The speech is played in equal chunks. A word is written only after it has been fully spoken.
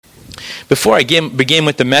Before I begin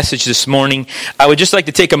with the message this morning, I would just like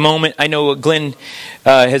to take a moment. I know Glenn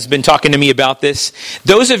has been talking to me about this.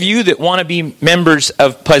 Those of you that want to be members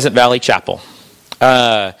of Pleasant Valley Chapel,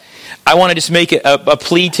 I want to just make a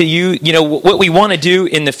plea to you. You know, what we want to do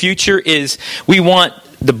in the future is we want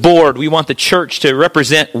the board, we want the church to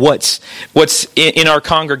represent what's in our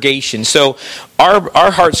congregation. So our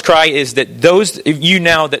heart's cry is that those of you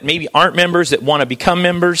now that maybe aren't members, that want to become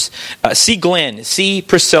members, see Glenn, see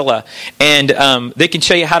Priscilla, and they can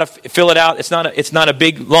show you how to fill it out. It's not a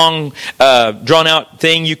big, long, drawn out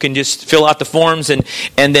thing. You can just fill out the forms, and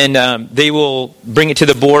then they will bring it to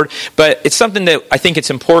the board. But it's something that I think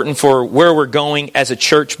it's important for where we're going as a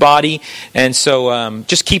church body, and so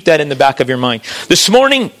just keep that in the back of your mind. This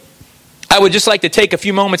morning, I would just like to take a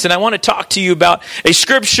few moments, and I want to talk to you about a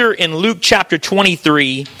scripture in Luke chapter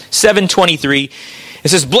 23, 7:23. It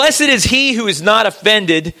says, "Blessed is he who is not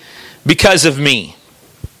offended because of me."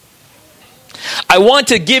 I want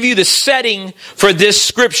to give you the setting for this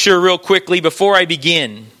scripture real quickly before I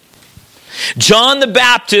begin. John the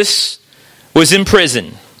Baptist was in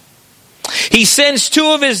prison. He sends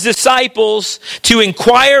two of his disciples to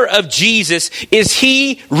inquire of Jesus, is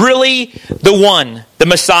he really the one, the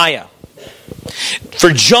Messiah?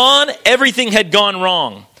 For John, everything had gone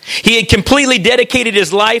wrong. He had completely dedicated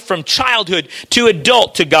his life from childhood to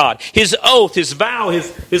adult to God. His oath, his vow,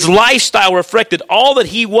 his lifestyle reflected all that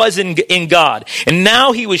he was in God. And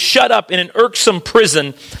now he was shut up in an irksome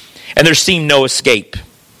prison, and there seemed no escape.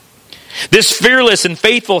 This fearless and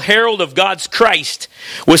faithful herald of God's Christ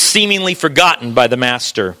was seemingly forgotten by the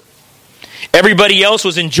master. Everybody else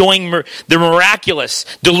was enjoying the miraculous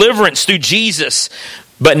deliverance through Jesus,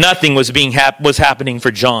 but nothing was happening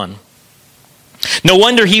for John. No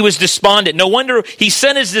wonder he was despondent. No wonder he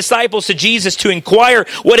sent his disciples to Jesus to inquire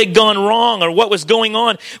what had gone wrong or what was going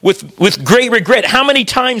on with great regret. How many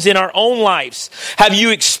times in our own lives have you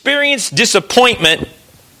experienced disappointment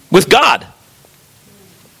with God?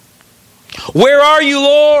 Where are you,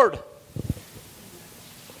 Lord?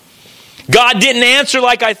 God didn't answer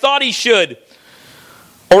like I thought he should,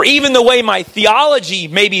 or even the way my theology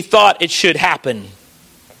maybe thought it should happen.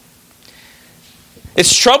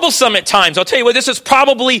 It's troublesome at times. I'll tell you what, this is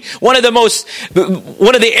probably one of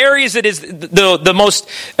the areas that is the most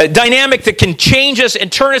dynamic that can change us and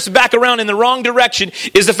turn us back around in the wrong direction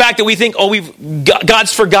is the fact that we think,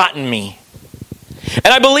 God's forgotten me.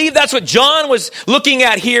 And I believe that's what John was looking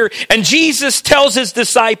at here. And Jesus tells his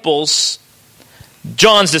disciples,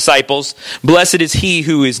 John's disciples, "Blessed is he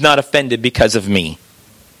who is not offended because of me."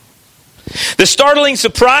 The startling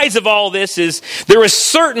surprise of all this is there was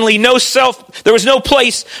certainly no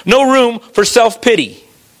room for self-pity.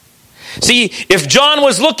 See, if John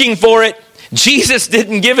was looking for it, Jesus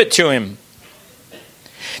didn't give it to him.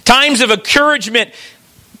 Times of encouragement,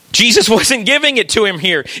 Jesus wasn't giving it to him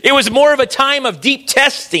here. It was more of a time of deep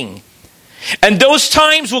testing. And those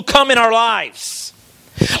times will come in our lives.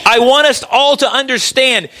 I want us all to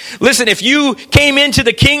understand, listen, if you came into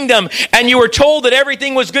the kingdom and you were told that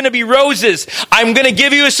everything was going to be roses, I'm going to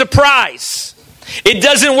give you a surprise. It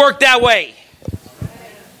doesn't work that way.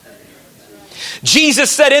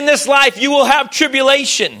 Jesus said, in this life you will have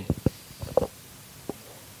tribulation.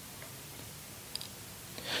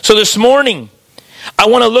 So this morning, I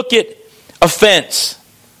want to look at offense,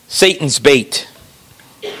 Satan's bait.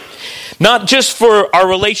 Not just for our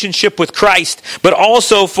relationship with Christ, but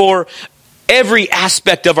also for every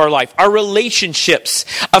aspect of our life, our relationships.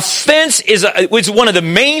 Offense is one of the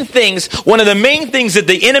main things that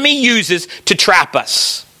the enemy uses to trap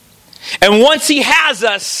us. And once he has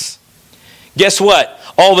us, guess what?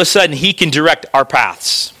 All of a sudden, he can direct our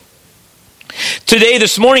paths. Today,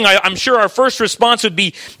 this morning, I'm sure our first response would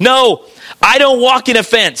be, no, I don't walk in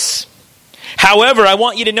offense. However, I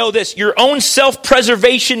want you to know this. Your own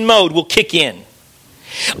self-preservation mode will kick in.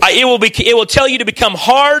 It will tell you to become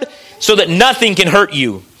hard so that nothing can hurt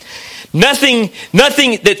you. Nothing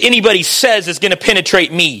that anybody says is going to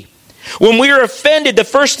penetrate me. When we are offended, the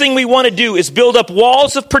first thing we want to do is build up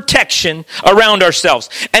walls of protection around ourselves.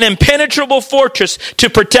 An impenetrable fortress to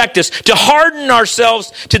protect us, to harden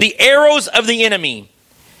ourselves to the arrows of the enemy.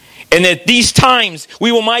 And at these times,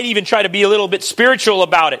 might even try to be a little bit spiritual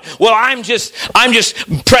about it. Well, I'm just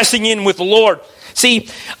pressing in with the Lord. See,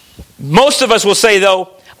 most of us will say,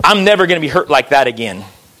 though, I'm never going to be hurt like that again.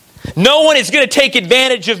 No one is going to take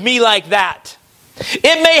advantage of me like that.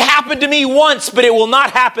 It may happen to me once, but it will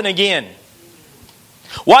not happen again.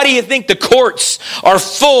 Why do you think the courts are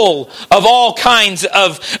full of all kinds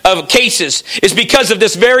of cases? It's because of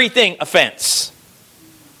this very thing, offense.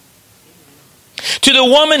 To the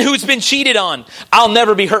woman who's been cheated on, I'll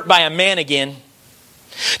never be hurt by a man again.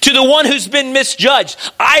 To the one who's been misjudged,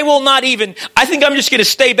 I think I'm just going to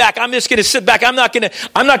stay back. I'm just going to sit back. I'm not going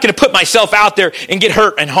to put myself out there and get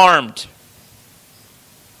hurt and harmed.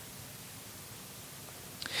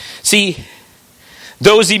 See,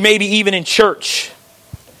 those who maybe even in church,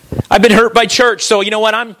 I've been hurt by church, so you know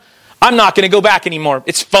what? I'm not going to go back anymore.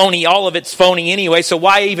 It's phony. All of it's phony anyway, so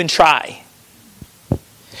why even try?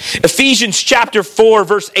 Ephesians chapter 4,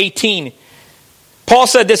 verse 18. Paul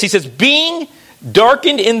said this. He says, being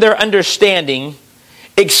darkened in their understanding,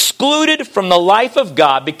 excluded from the life of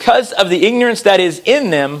God because of the ignorance that is in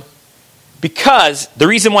them, because the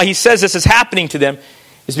reason why he says this is happening to them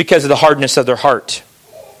is because of the hardness of their heart.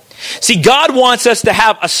 See, God wants us to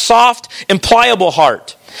have a soft and pliable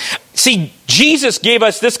heart. See, Jesus gave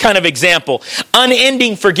us this kind of example: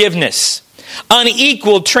 unending forgiveness,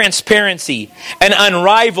 unequaled transparency, and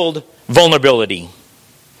unrivaled vulnerability.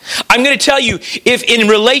 I'm going to tell you, if in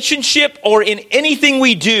relationship or in anything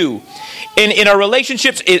we do, in our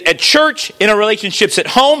relationships at church, in our relationships at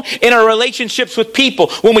home, in our relationships with people,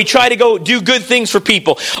 when we try to go do good things for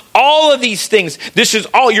people, all of these things,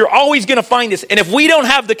 you're always going to find this. And if we don't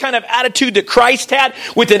have the kind of attitude that Christ had,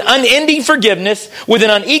 with an unending forgiveness, with an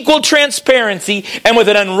unequal transparency, and with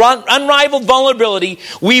an unrivaled vulnerability,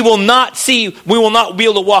 we will not be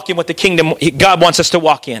able to walk in what the kingdom God wants us to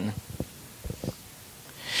walk in.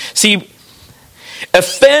 See,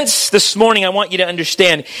 offense this morning, I want you to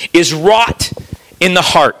understand, is wrought in the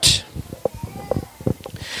heart.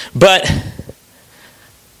 But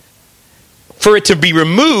for it to be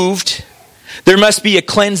removed, there must be a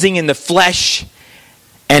cleansing in the flesh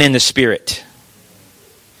and in the spirit.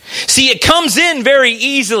 See, it comes in very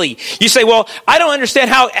easily. You say, well, I don't understand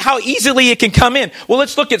how easily it can come in. Well,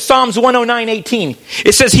 let's look at Psalms 109:18.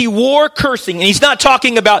 It says he wore cursing, and he's not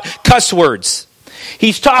talking about cuss words.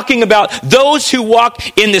 He's talking about those who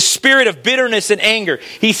walk in the spirit of bitterness and anger.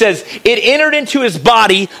 He says, it entered into his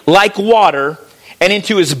body like water and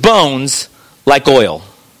into his bones like oil.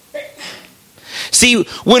 See,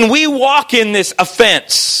 when we walk in this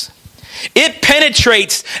offense, it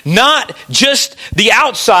penetrates not just the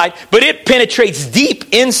outside, but it penetrates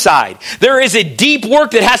deep inside. There is a deep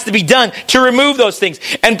work that has to be done to remove those things.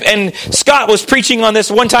 And Scott was preaching on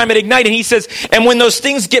this one time at Ignite, and he says, and when those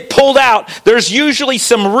things get pulled out, there's usually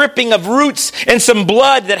some ripping of roots and some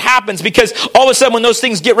blood that happens, because all of a sudden when those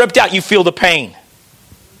things get ripped out, you feel the pain.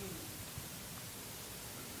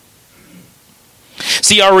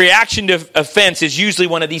 See, our reaction to offense is usually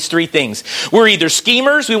one of these three things. We're either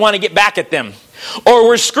schemers, we want to get back at them. Or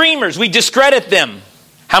we're screamers, we discredit them.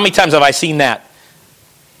 How many times have I seen that?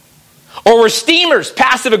 Or we're steamers,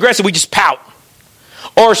 passive aggressive, we just pout.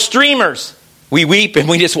 Or streamers, we weep and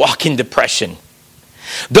we just walk in depression.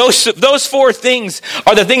 Those four things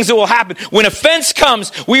are the things that will happen. When offense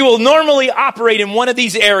comes, we will normally operate in one of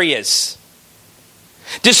these areas.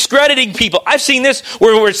 Discrediting people. I've seen this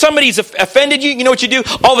where somebody's offended you. You know what you do?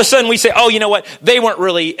 All of a sudden we say, oh, you know what? They weren't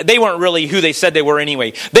really who they said they were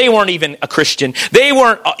anyway. They weren't even a Christian. They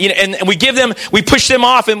weren't, and we push them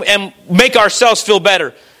off and make ourselves feel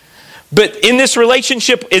better. But in this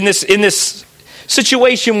relationship, in this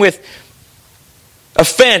situation with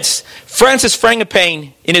offense, Francis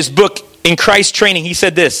Frangipane, in his book, In Christ Training, he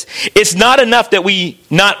said this: it's not enough that we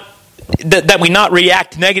not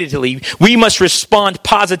react negatively. We must respond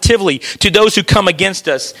positively to those who come against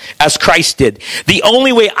us as Christ did. The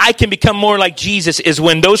only way I can become more like Jesus is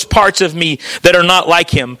when those parts of me that are not like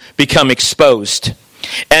him become exposed.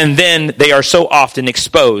 And then they are so often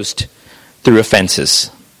exposed through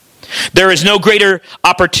offenses. There is no greater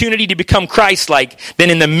opportunity to become Christ-like than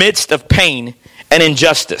in the midst of pain and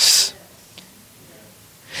injustice.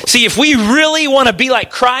 See, if we really want to be like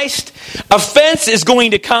Christ, offense is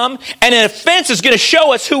going to come, and an offense is going to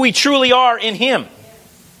show us who we truly are in him.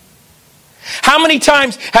 How many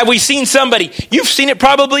times have we seen somebody, you've seen it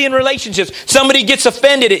probably in relationships, somebody gets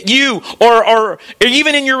offended at you or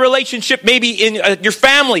even in your relationship, maybe in your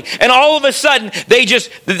family, and all of a sudden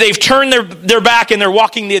they've turned their back and they're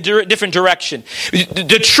walking the different direction.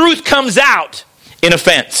 The truth comes out in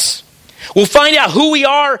offense. We'll find out who we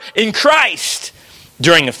are in Christ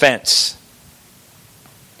during offense.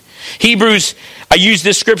 I used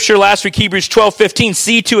this scripture last week, Hebrews 12:15.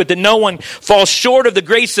 See to it that no one falls short of the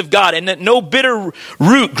grace of God, and that no bitter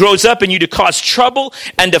root grows up in you to cause trouble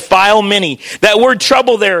and defile many. That word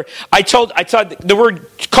trouble there, I thought the word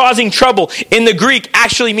causing trouble in the Greek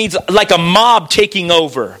actually means like a mob taking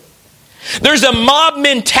over. There's a mob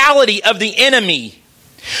mentality of the enemy.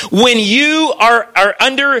 When you are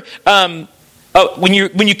under when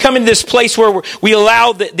you come into this place where we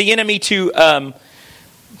allow the enemy to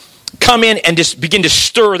come in and just begin to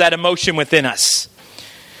stir that emotion within us.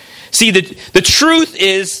 See, the truth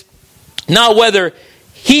is not whether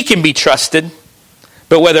he can be trusted,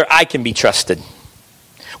 but whether I can be trusted.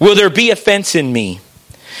 Will there be offense in me?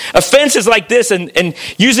 Offense is like this, and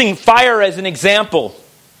using fire as an example.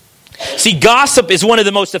 See, gossip is one of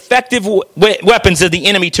the most effective weapons of the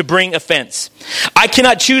enemy to bring offense. I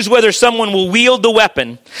cannot choose whether someone will wield the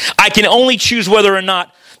weapon. I can only choose whether or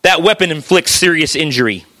not that weapon inflicts serious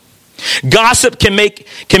injury. Gossip can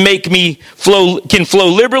flow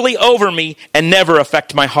liberally over me and never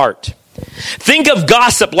affect my heart. Think of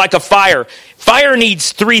gossip like a fire. Fire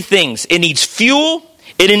needs three things. It needs fuel,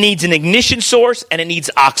 it needs an ignition source, and it needs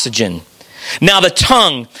oxygen. Now the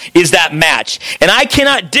tongue is that match. And I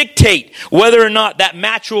cannot dictate whether or not that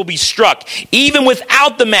match will be struck. Even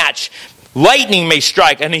without the match, lightning may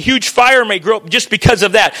strike and a huge fire may grow up just because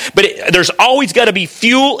of that. But there's always got to be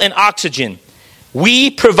fuel and oxygen.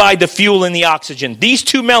 We provide the fuel and the oxygen. These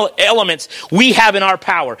two elements we have in our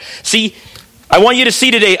power. See, I want you to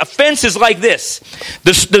see today, offense is like this.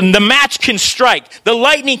 The match can strike. The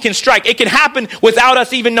lightning can strike. It can happen without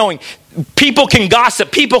us even knowing. People can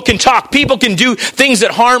gossip. People can talk. People can do things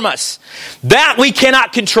that harm us. That we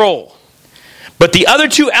cannot control. But the other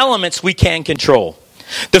two elements we can control.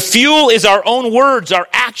 The fuel is our own words, our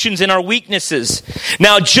actions, and our weaknesses.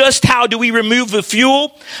 Now, just how do we remove the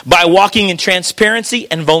fuel? By walking in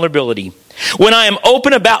transparency and vulnerability. When I am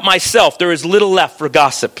open about myself, there is little left for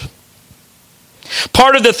gossip.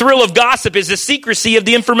 Part of the thrill of gossip is the secrecy of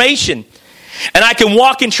the information. And I can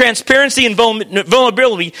walk in transparency and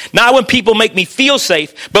vulnerability, not when people make me feel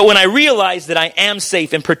safe, but when I realize that I am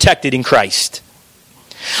safe and protected in Christ.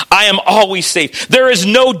 I am always safe. There is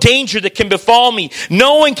no danger that can befall me.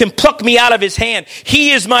 No one can pluck me out of his hand.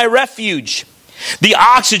 He is my refuge. The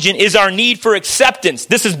oxygen is our need for acceptance.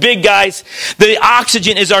 This is big, guys. The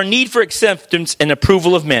oxygen is our need for acceptance and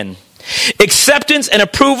approval of men. Acceptance and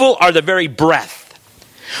approval are the very breath.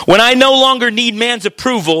 When I no longer need man's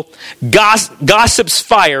approval, gossip's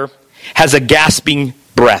fire has a gasping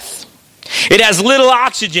breath. It has little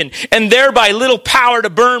oxygen and thereby little power to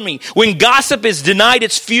burn me. When gossip is denied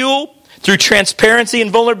its fuel through transparency and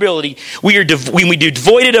vulnerability, when we do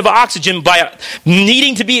devoid of oxygen by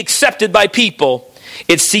needing to be accepted by people,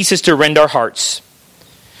 it ceases to rend our hearts.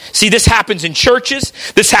 See, this happens in churches.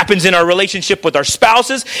 This happens in our relationship with our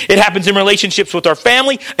spouses. It happens in relationships with our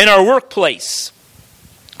family and our workplace.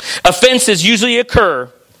 Offenses usually occur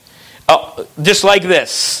just like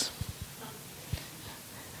this.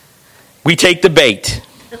 We take the bait.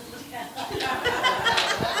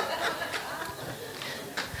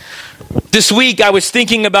 This week I was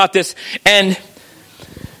thinking about this, and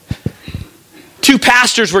two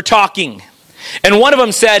pastors were talking, and one of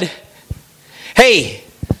them said, "Hey,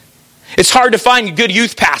 it's hard to find a good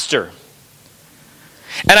youth pastor."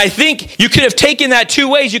 And I think you could have taken that two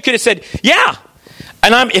ways. You could have said, "Yeah."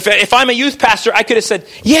 And if I'm a youth pastor, I could have said,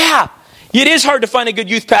 "Yeah, it is hard to find a good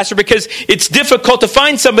youth pastor because it's difficult to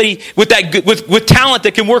find somebody with with talent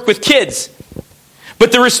that can work with kids."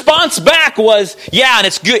 But the response back was, "Yeah, and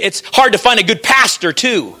it's hard to find a good pastor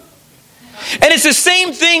too." And it's the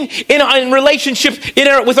same thing in relationship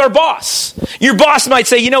with our boss. Your boss might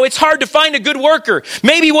say, "It's hard to find a good worker."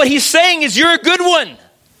 Maybe what he's saying is you're a good one.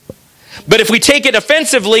 But if we take it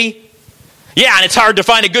offensively, "Yeah, and it's hard to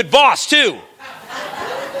find a good boss too."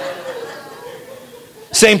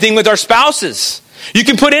 Same thing with our spouses. You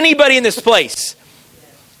can put anybody in this place.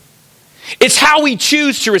 It's how we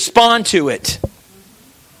choose to respond to it.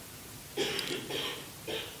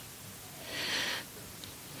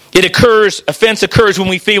 Offense occurs when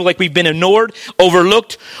we feel like we've been ignored,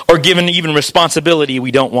 overlooked, or given even responsibility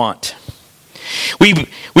we don't want.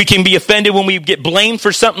 We can be offended when we get blamed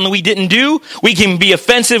for something we didn't do. We can be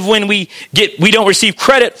offensive when we don't receive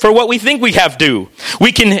credit for what we think we have due.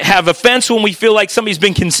 We can have offense when we feel like somebody's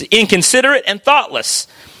been inconsiderate and thoughtless.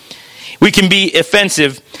 We can be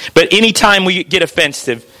offensive, but anytime we get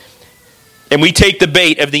offensive and we take the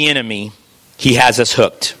bait of the enemy, he has us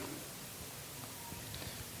hooked.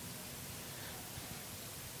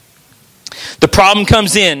 The problem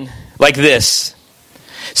comes in like this.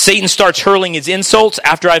 Satan starts hurling his insults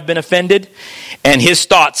after I've been offended, and his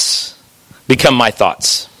thoughts become my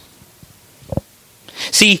thoughts.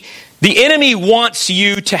 See, the enemy wants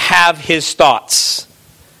you to have his thoughts.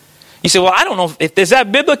 You say, "Well, I don't know if is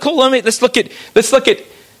that biblical." Let's look at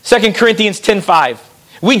 2 Corinthians 10:5.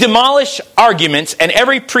 We demolish arguments and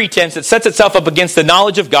every pretense that sets itself up against the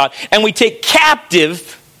knowledge of God, and we take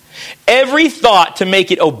captive every thought to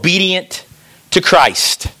make it obedient to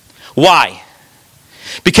Christ. Why?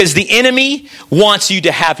 Because the enemy wants you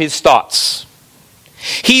to have his thoughts.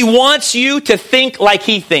 He wants you to think like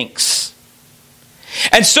he thinks.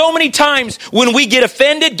 And so many times when we get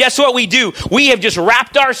offended, guess what we do? We have just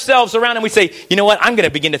wrapped ourselves around and we say, you know what, I'm going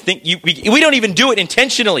to begin to think. We don't even do it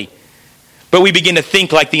intentionally, but we begin to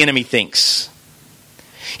think like the enemy thinks.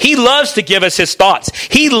 He loves to give us his thoughts.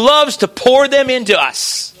 He loves to pour them into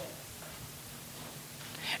us.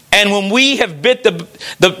 And when we have bit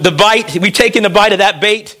the bite, we've taken the bite of that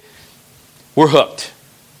bait, we're hooked.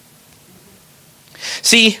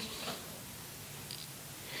 See,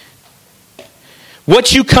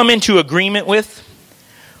 what you come into agreement with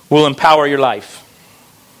will empower your life.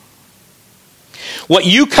 What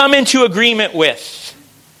you come into agreement with,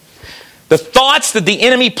 the thoughts that the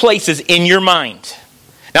enemy places in your mind.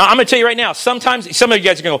 Now, I'm going to tell you right now, sometimes some of you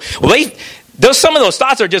guys are going to go, well, some of those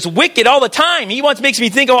thoughts are just wicked all the time. He makes me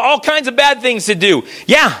think of all kinds of bad things to do.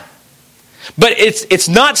 Yeah, but it's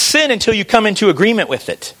not sin until you come into agreement with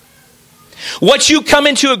it. What you come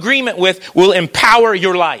into agreement with will empower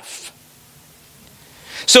your life.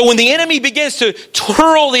 So when the enemy begins to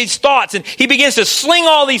twirl these thoughts and he begins to sling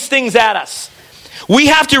all these things at us, we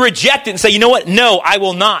have to reject it and say, you know what? No, I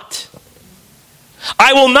will not.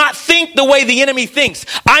 I will not think the way the enemy thinks.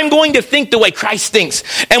 I'm going to think the way Christ thinks.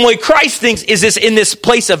 And what Christ thinks is this in this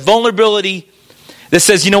place of vulnerability that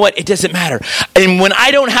says, you know what? It doesn't matter. And when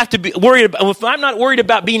I don't have to be worried about, if I'm not worried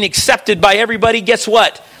about being accepted by everybody, guess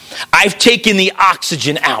what? I've taken the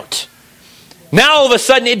oxygen out. Now all of a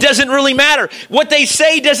sudden it doesn't really matter. What they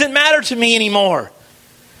say doesn't matter to me anymore.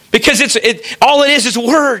 Because all it is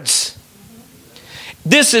words.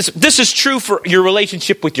 This is true for your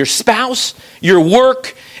relationship with your spouse, your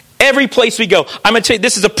work, every place we go. I'm going to tell you,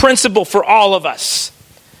 this is a principle for all of us.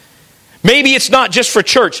 Maybe it's not just for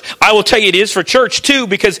church. I will tell you it is for church too,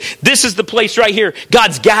 because this is the place right here.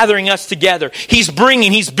 God's gathering us together. He's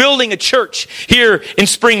building a church here in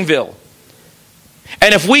Springville.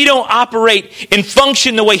 And if we don't operate and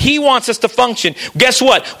function the way He wants us to function, guess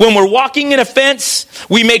what? When we're walking in a fence,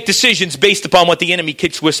 we make decisions based upon what the enemy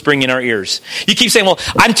keeps whispering in our ears. You keep saying, well,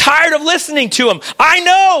 I'm tired of listening to him. I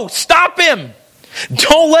know. Stop him.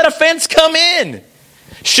 Don't let offense come in.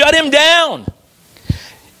 Shut him down.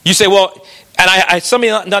 You say, well, and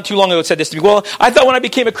somebody not too long ago said this to me, well, I thought when I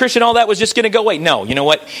became a Christian, all that was just going to go away. No, you know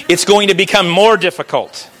what? It's going to become more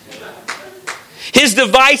difficult. His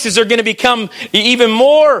devices are going to become even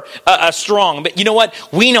more strong. But you know what?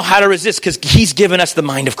 We know how to resist because He's given us the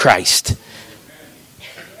mind of Christ.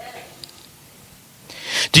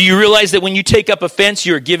 Do you realize that when you take up offense,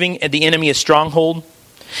 you're giving the enemy a stronghold?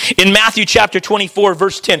 In Matthew chapter 24,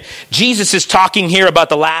 verse 10, Jesus is talking here about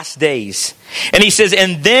the last days. And He says,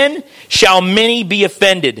 and then shall many be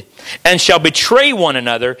offended, and shall betray one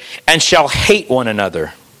another, and shall hate one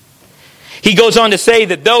another. He goes on to say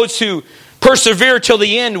that those who persevere till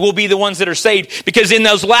the end will be the ones that are saved. Because in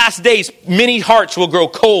those last days, many hearts will grow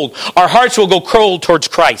cold. Our hearts will go cold towards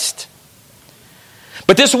Christ.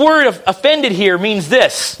 But this word of offended here means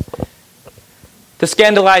this. To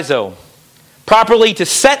scandalizo. Properly to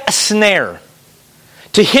set a snare.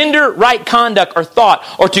 To hinder right conduct or thought.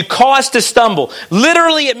 Or to cause to stumble.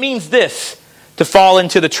 Literally it means this. To fall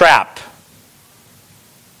into the trap.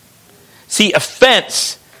 See,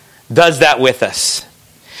 offense does that with us.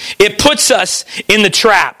 It puts us in the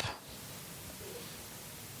trap.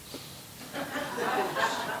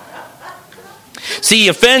 See,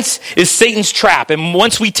 offense is Satan's trap. And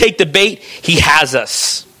once we take the bait, he has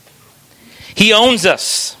us. He owns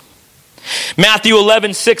us. Matthew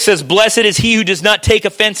 11:6 says, blessed is he who does not take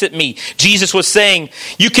offense at me. Jesus was saying,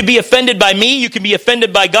 you can be offended by me, you can be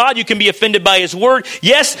offended by God, you can be offended by His word.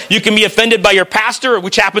 Yes, you can be offended by your pastor,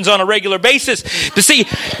 which happens on a regular basis. But see,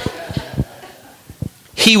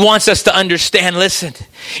 He wants us to understand, listen,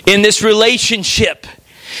 in this relationship,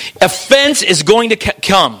 offense is going to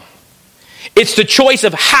come. It's the choice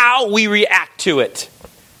of how we react to it.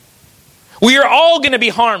 We are all going to be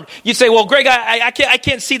harmed. You say, well, Greg, I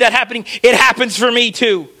can't see that happening. It happens for me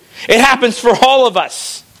too. It happens for all of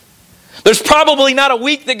us. There's probably not a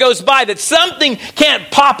week that goes by that something can't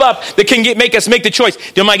pop up that can make us make the choice.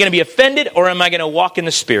 Am I going to be offended or am I going to walk in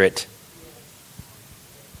the Spirit?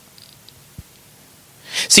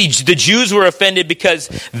 See, the Jews were offended because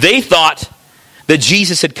they thought that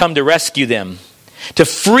Jesus had come to rescue them, to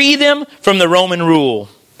free them from the Roman rule.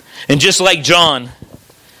 And just like John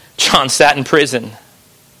sat in prison.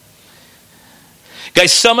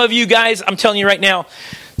 Guys, some of you guys, I'm telling you right now,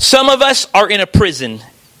 some of us are in a prison,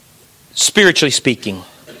 spiritually speaking.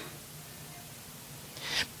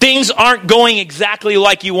 Things aren't going exactly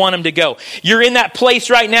like you want them to go. You're in that place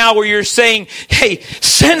right now where you're saying, hey,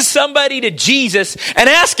 send somebody to Jesus and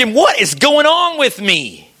ask Him, what is going on with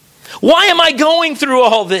me? Why am I going through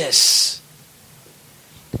all this?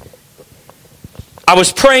 I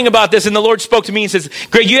was praying about this and the Lord spoke to me and says,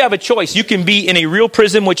 Greg, you have a choice. You can be in a real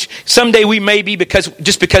prison, which someday we may be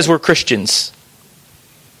just because we're Christians.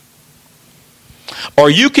 Or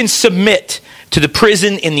you can submit to the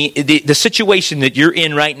prison in the situation that you're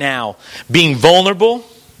in right now, being vulnerable,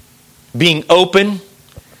 being open,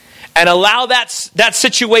 and allow that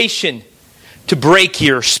situation to break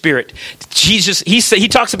your spirit. Jesus, he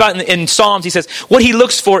talks about in Psalms, he says, what he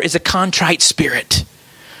looks for is a contrite spirit,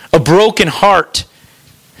 a broken heart.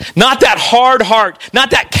 Not that hard heart, not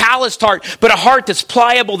that calloused heart, but a heart that's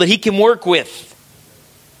pliable that he can work with.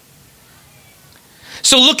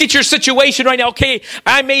 So look at your situation right now. Okay,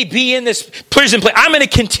 I may be in this prison place. I'm going to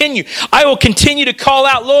continue. I will continue to call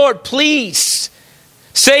out, Lord, please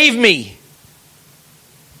save me.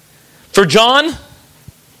 For John,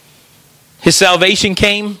 his salvation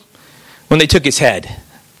came when they took his head.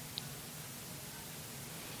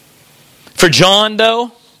 For John,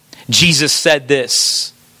 though, Jesus said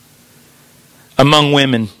this. Among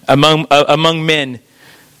women, among men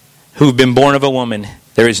who've been born of a woman,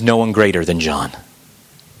 there is no one greater than John.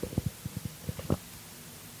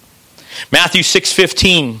 Matthew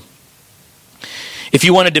 6:15. If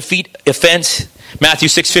you want to defeat offense, Matthew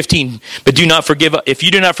 6:15. But if you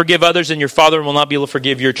do not forgive others, then your Father will not be able to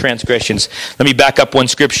forgive your transgressions. Let me back up one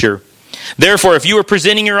scripture. Therefore, if you are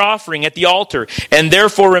presenting your offering at the altar, and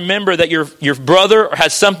therefore remember that your brother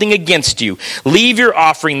has something against you, leave your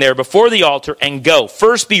offering there before the altar and go.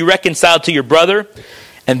 First be reconciled to your brother,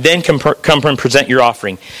 and then come and present your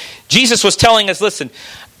offering. Jesus was telling us, listen,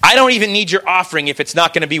 I don't even need your offering if it's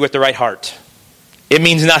not going to be with the right heart. It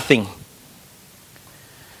means nothing.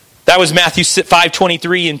 That was Matthew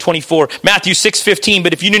 5:23 and 24. Matthew 6:15,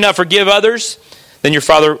 but if you do not forgive others, then your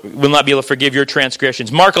Father will not be able to forgive your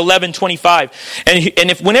transgressions. Mark 11:25.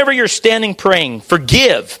 And if whenever you're standing praying,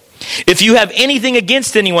 forgive if you have anything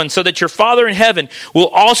against anyone, so that your Father in heaven will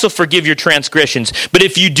also forgive your transgressions. But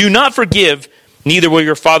if you do not forgive, neither will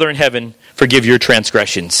your Father in heaven forgive your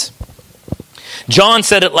transgressions. John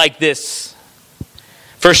said it like this.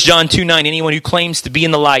 1 John 2:9. Anyone who claims to be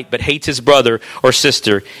in the light but hates his brother or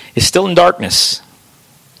sister is still in darkness.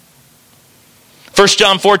 1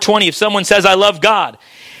 John 4:20, if someone says, I love God,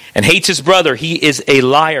 and hates his brother, he is a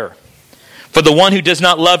liar. For the one who does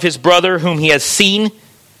not love his brother whom he has seen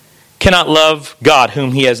cannot love God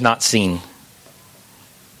whom he has not seen.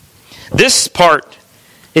 This part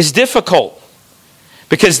is difficult,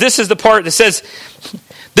 because this is the part that says,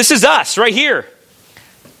 this is us right here.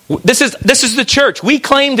 This is the church. We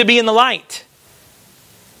claim to be in the light.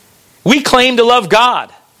 We claim to love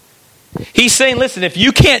God. He's saying, listen, if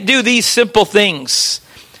you can't do these simple things,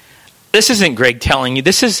 this isn't Greg telling you.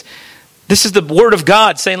 This is the Word of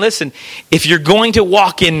God saying, listen, if you're going to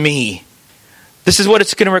walk in me, this is what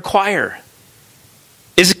it's going to require.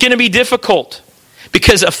 Is it going to be difficult?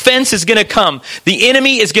 Because offense is going to come. The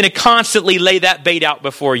enemy is going to constantly lay that bait out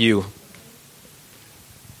before you.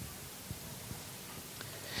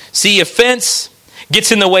 See, offense gets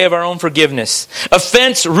in the way of our own forgiveness.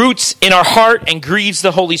 Offense roots in our heart and grieves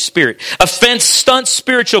the Holy Spirit. Offense stunts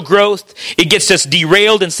spiritual growth. It gets us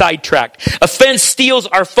derailed and sidetracked. Offense steals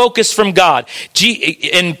our focus from God.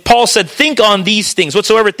 And Paul said, think on these things.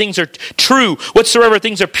 Whatsoever things are true, whatsoever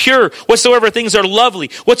things are pure, whatsoever things are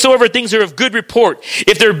lovely, whatsoever things are of good report.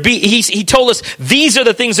 If there be, he told us these are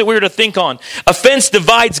the things that we're to think on. Offense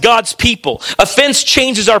divides God's people. Offense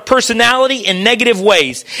changes our personality in negative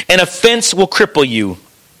ways. And offense will cripple you.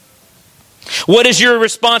 What is your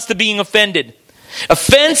response to being offended?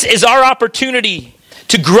 Offense is our opportunity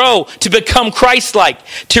to grow, to become Christ-like,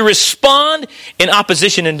 to respond in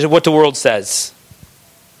opposition to what the world says.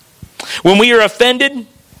 When we are offended,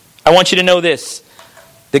 I want you to know this,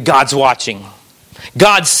 that God's watching.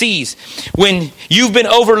 God sees. When you've been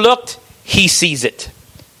overlooked, He sees it.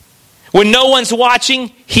 When no one's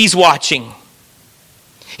watching, He's watching.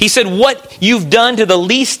 He said, what you've done to the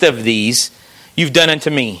least of these, you've done unto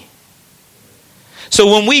me. So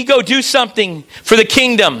when we go do something for the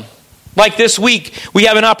kingdom, like this week, we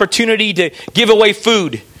have an opportunity to give away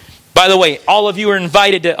food. By the way, all of you are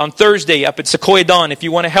invited on Thursday up at Sequoia Dawn if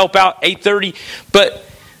you want to help out, 8:30. But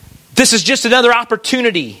this is just another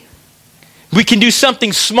opportunity. We can do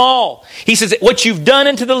something small. He says, what you've done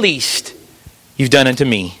unto the least, you've done unto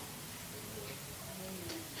me.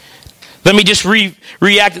 Let me just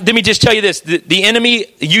react. Let me just tell you this. The enemy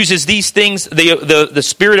uses these things, the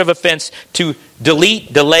spirit of offense, to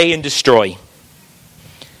delete, delay, and destroy.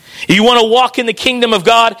 You want to walk in the kingdom of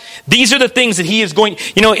God? These are the things that He is going...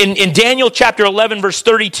 in Daniel chapter 11, verse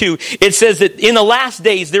 32, it says that in the last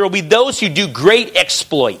days there will be those who do great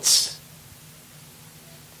exploits.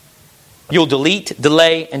 You'll delete,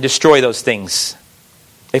 delay, and destroy those things.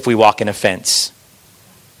 if we walk in offense.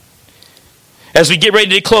 As we get ready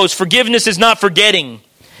to close, forgiveness is not forgetting.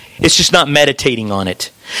 It's just not meditating on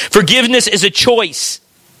it. Forgiveness is a choice.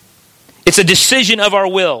 It's a decision of our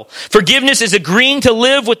will. Forgiveness is agreeing to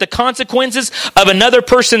live with the consequences of another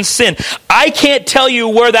person's sin. I can't tell you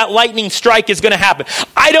where that lightning strike is going to happen.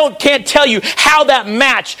 Can't tell you how that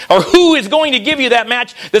match or who is going to give you that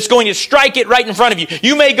match that's going to strike it right in front of you.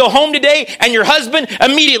 You may go home today and your husband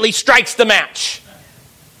immediately strikes the match.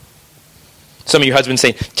 Some of your husbands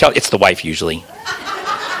say, it's the wife usually.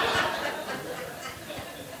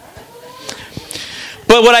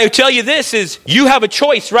 But what I tell you this is, you have a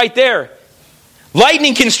choice right there.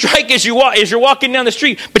 Lightning can strike as you're walking down the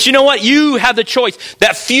street. But you know what? You have the choice.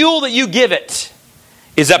 That fuel that you give it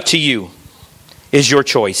is up to you. Is your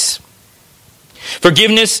choice.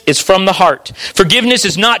 Forgiveness is from the heart. Forgiveness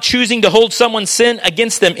is not choosing to hold someone's sin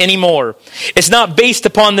against them anymore. It's not based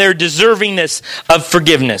upon their deservingness of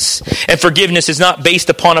forgiveness. And forgiveness is not based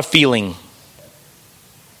upon a feeling.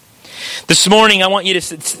 This morning, I want you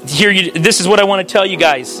to hear you. This is what I want to tell you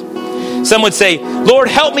guys. Some would say, Lord,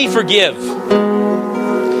 help me forgive.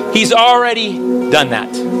 He's already done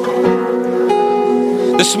that.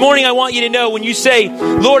 This morning, I want you to know when you say,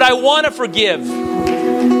 Lord, I want to forgive.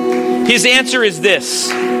 His answer is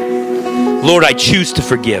this. Lord, I choose to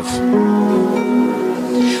forgive.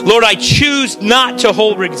 Lord, I choose not to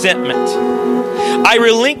hold resentment. I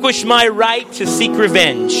relinquish my right to seek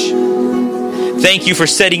revenge. Thank you for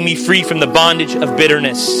setting me free from the bondage of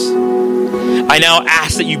bitterness. I now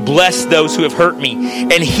ask that you bless those who have hurt me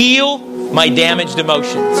and heal my damaged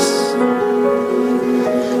emotions.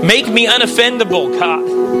 Make me unoffendable, God.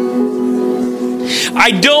 I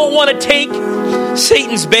don't want to take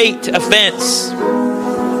Satan's bait, offense.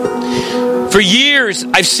 For years,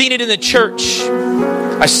 I've seen it in the church.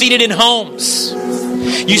 I've seen it in homes.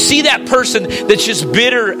 You see that person that's just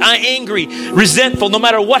bitter, angry, resentful, no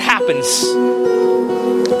matter what happens.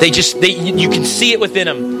 You can see it within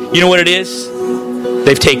them. You know what it is?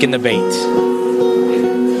 They've taken the bait.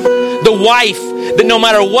 The wife, that no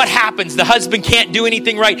matter what happens, the husband can't do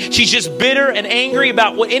anything right. She's just bitter and angry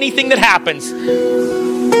about anything that happens.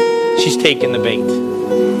 She's taken the bait.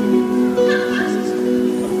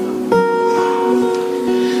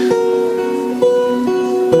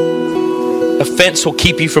 Offense will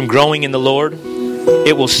keep you from growing in the Lord.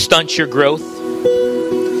 It will stunt your growth.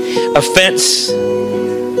 Offense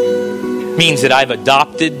means that I've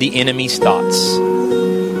adopted the enemy's thoughts.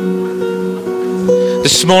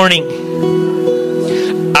 This morning,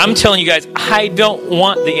 I'm telling you guys, I don't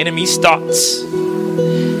want the enemy's thoughts.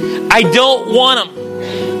 I don't want them.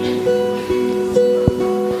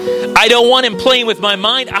 I don't want him playing with my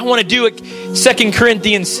mind. I want to do it. 2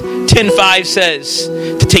 Corinthians 10:5 says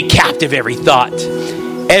to take captive every thought,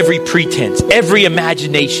 every pretense, every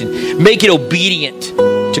imagination. Make it obedient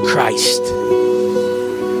to Christ.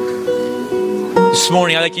 This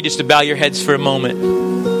morning, I'd like you just to bow your heads for a moment.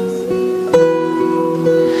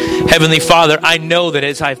 Heavenly Father, I know that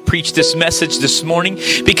as I've preached this message this morning,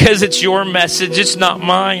 because it's your message, it's not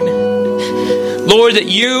mine. Lord, that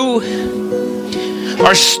you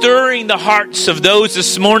are stirring the hearts of those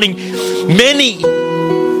this morning, many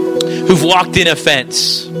who've walked in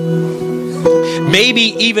offense.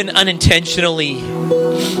 Maybe even unintentionally.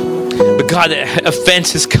 But God, that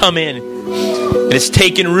offense has come in and it's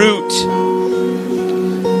taken root.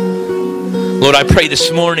 Lord, I pray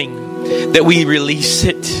this morning that we release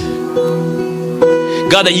it.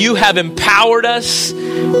 God, that you have empowered us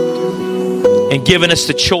and given us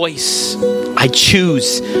the choice. I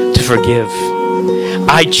choose to forgive.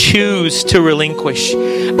 I choose to relinquish.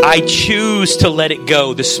 I choose to let it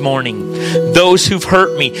go this morning. Those who've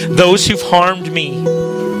hurt me, those who've harmed me,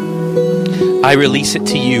 I release it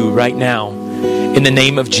to you right now in the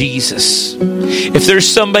name of Jesus. If there's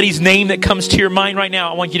somebody's name that comes to your mind right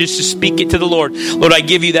now, I want you just to speak it to the Lord. Lord, I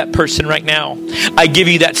give you that person right now. I give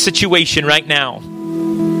you that situation right now.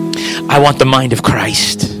 I want the mind of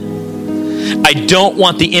Christ. I don't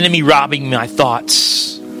want the enemy robbing my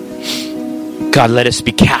thoughts. God, let us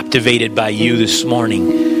be captivated by you this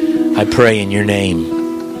morning. I pray in your name.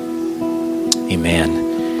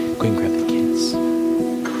 Amen. Go and grab the kids.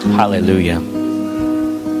 Hallelujah.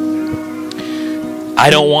 I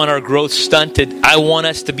don't want our growth stunted. I want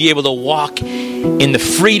us to be able to walk in the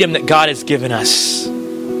freedom that God has given us.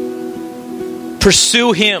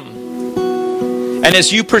 Pursue Him. And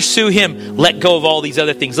as you pursue Him, let go of all these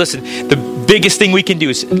other things. Listen, the biggest thing we can do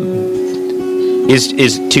is to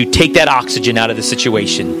take that oxygen out of the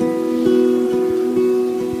situation.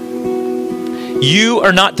 You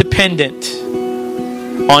are not dependent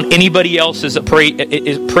on anybody else's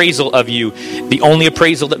appraisal of you. The only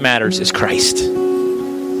appraisal that matters is Christ.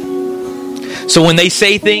 So when they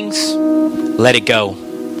say things, let it go.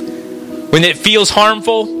 When it feels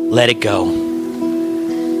harmful, let it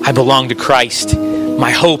go. I belong to Christ.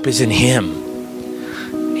 My hope is in Him.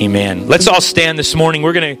 Amen. Let's all stand this morning.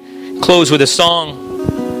 We're going to close with a song.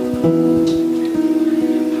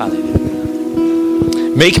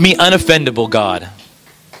 Hallelujah. Make me unoffendable, God.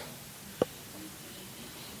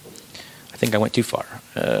 I think I went too far.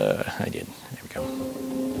 I did. There we go.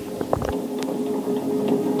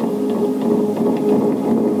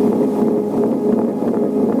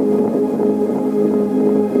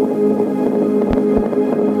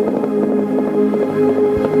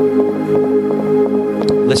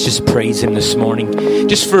 Let's just praise Him this morning.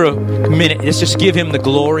 Just for a minute, let's just give Him the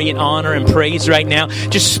glory and honor and praise right now.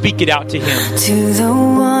 Just speak it out to Him. To the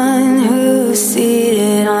one who's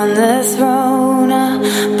seated on the throne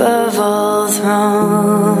above all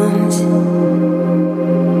thrones.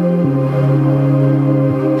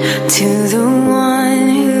 To the one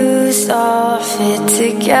who saw fit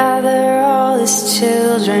to gather all His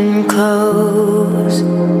children close.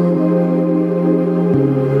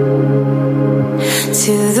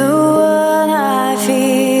 To the one I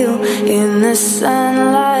feel in the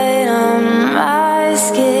sunlight on my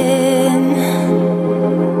skin.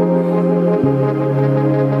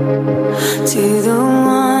 To the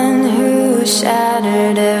one who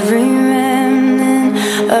shattered every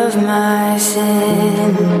remnant of my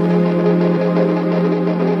sin.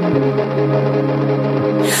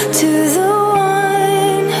 To the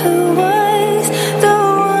one who was, the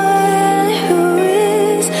one who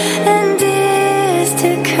is, and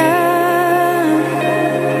to come.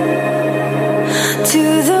 To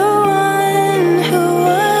the one who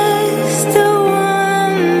was, the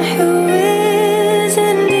one who is,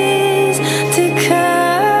 and is to come.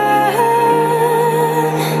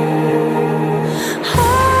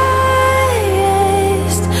 Highest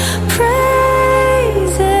praises.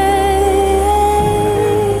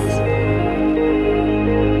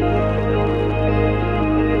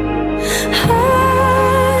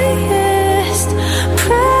 Highest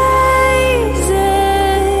praises.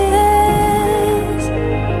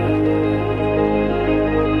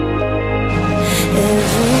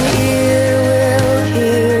 Every ear will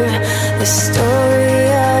hear the story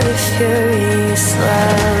of a furious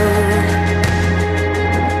love.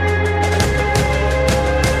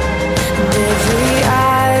 And every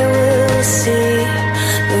eye will see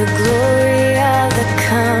the glory of the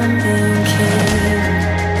coming King.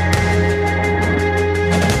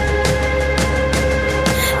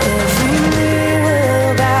 Every knee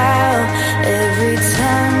will bow, every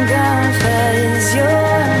tongue confess your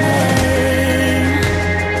name.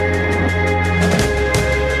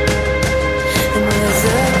 And with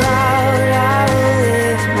a loud I will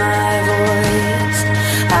lift my voice.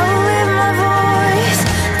 I will lift my voice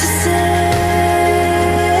to sing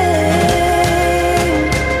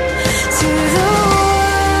to the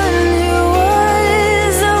one who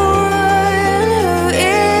was, the one who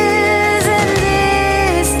is, and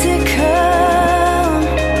is to come.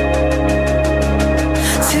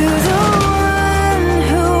 To the one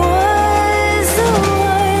who was, the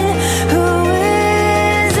one who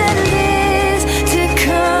is, and is to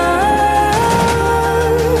come.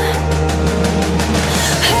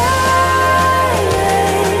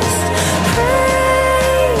 Highest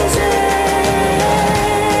praises.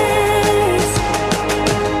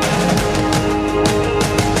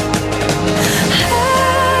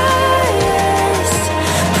 Highest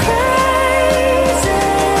praises.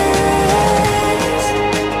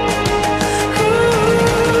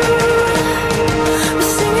 We're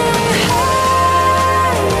singing highest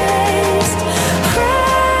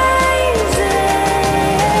praises.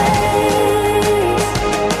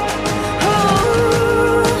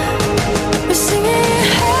 We're singing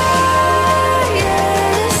highest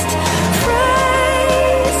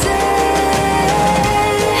praises.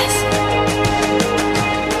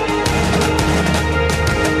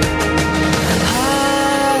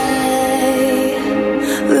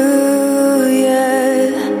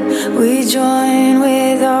 Hallelujah, we join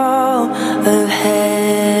with all of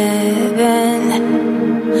heaven.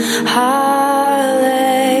 Hallelujah,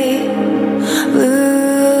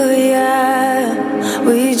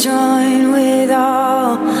 we join with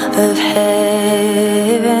all of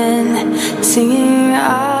heaven, singing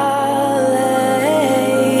Alleluia.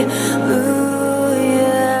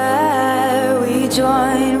 We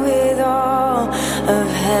join with all of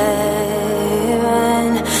heaven,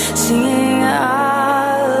 singing Alleluia.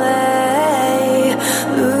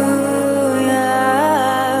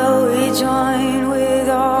 We join with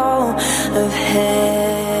all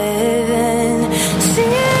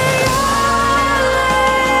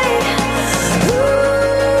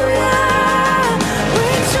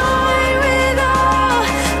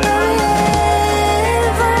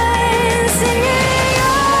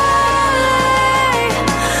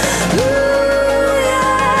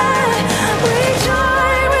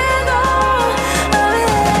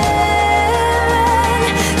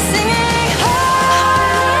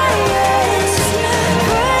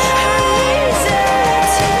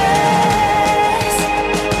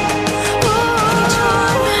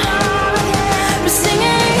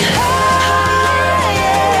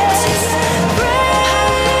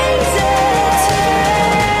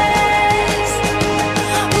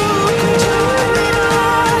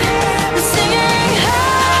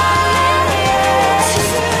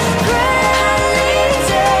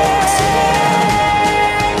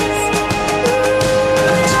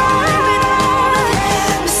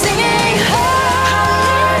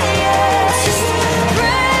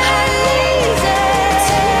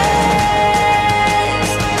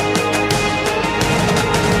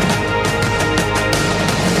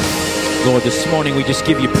Lord, this morning we just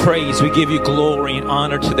give you praise. We give you glory and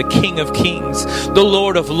honor to the King of Kings, the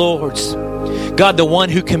Lord of Lords. God, the one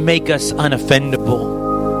who can make us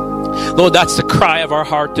unoffendable. Lord, that's the cry of our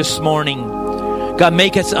heart this morning. God,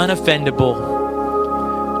 make us unoffendable.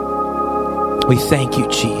 We thank you,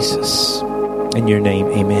 Jesus. In your name,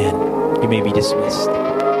 amen. You may be dismissed.